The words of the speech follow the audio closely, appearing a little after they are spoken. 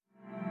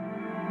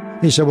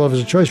He said, well, if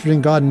it's a choice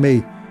between God and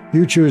me,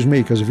 you choose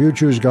me, because if you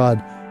choose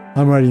God,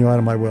 I'm writing you out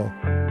of my will.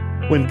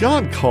 When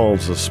God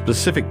calls a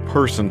specific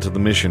person to the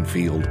mission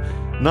field,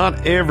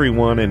 not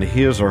everyone in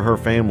his or her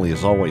family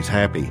is always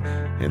happy,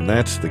 and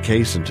that's the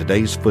case in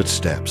today's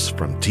Footsteps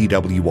from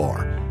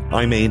TWR.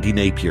 I'm Andy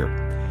Napier.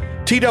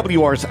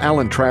 TWR's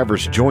Alan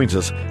Travers joins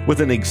us with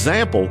an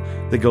example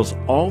that goes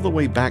all the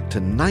way back to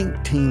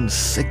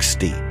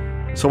 1960.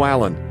 So,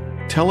 Alan,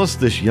 tell us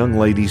this young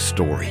lady's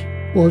story.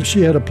 Well,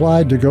 she had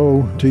applied to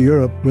go to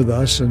Europe with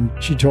us, and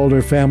she told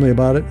her family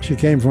about it. She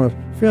came from a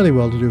fairly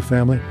well-to-do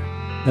family,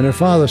 and her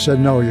father said,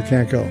 no, you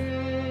can't go.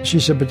 She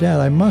said, but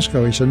Dad, I must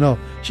go. He said, no.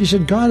 She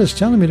said, God is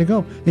telling me to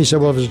go. He said,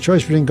 well, if it's a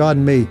choice between God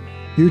and me,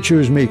 you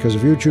choose me, because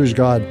if you choose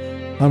God,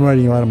 I'm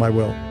writing you out of my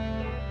will.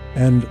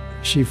 And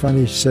she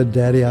finally said,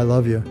 Daddy, I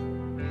love you,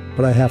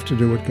 but I have to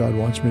do what God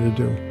wants me to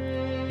do.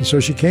 And so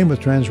she came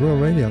with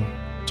Trans-World Radio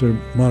to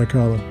Monte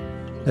Carlo.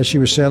 As she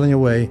was sailing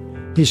away,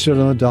 he stood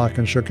on the dock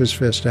and shook his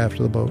fist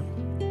after the boat.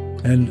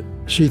 And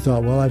she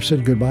thought, well, I've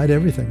said goodbye to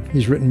everything.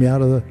 He's written me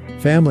out of the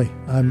family.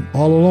 I'm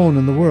all alone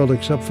in the world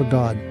except for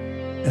God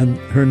and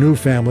her new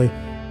family,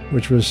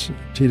 which was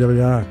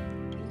TWR.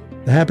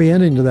 The happy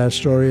ending to that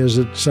story is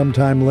that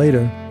sometime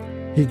later,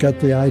 he got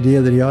the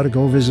idea that he ought to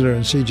go visit her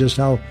and see just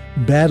how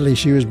badly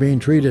she was being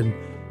treated,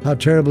 how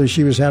terribly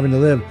she was having to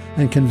live,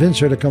 and convince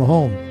her to come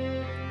home.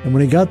 And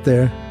when he got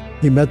there,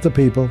 he met the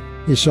people,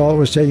 he saw what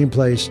was taking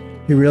place,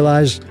 he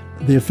realized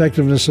the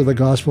effectiveness of the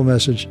gospel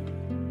message,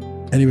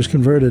 and he was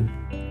converted.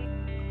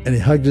 And he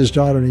hugged his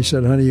daughter and he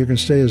said, honey, you can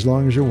stay as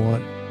long as you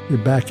want. You're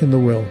back in the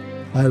will.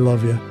 I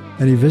love you.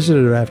 And he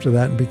visited her after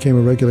that and became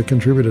a regular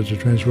contributor to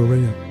Trans-World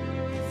Radio.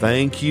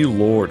 Thank you,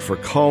 Lord, for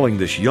calling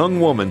this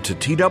young woman to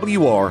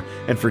TWR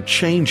and for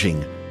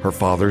changing her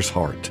father's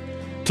heart.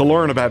 To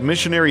learn about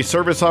missionary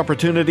service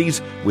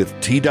opportunities with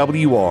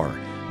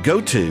TWR, go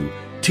to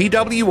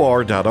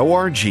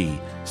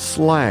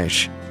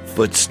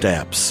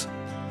twr.org/footsteps.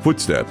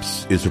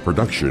 Footsteps is a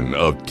production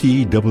of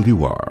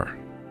TWR.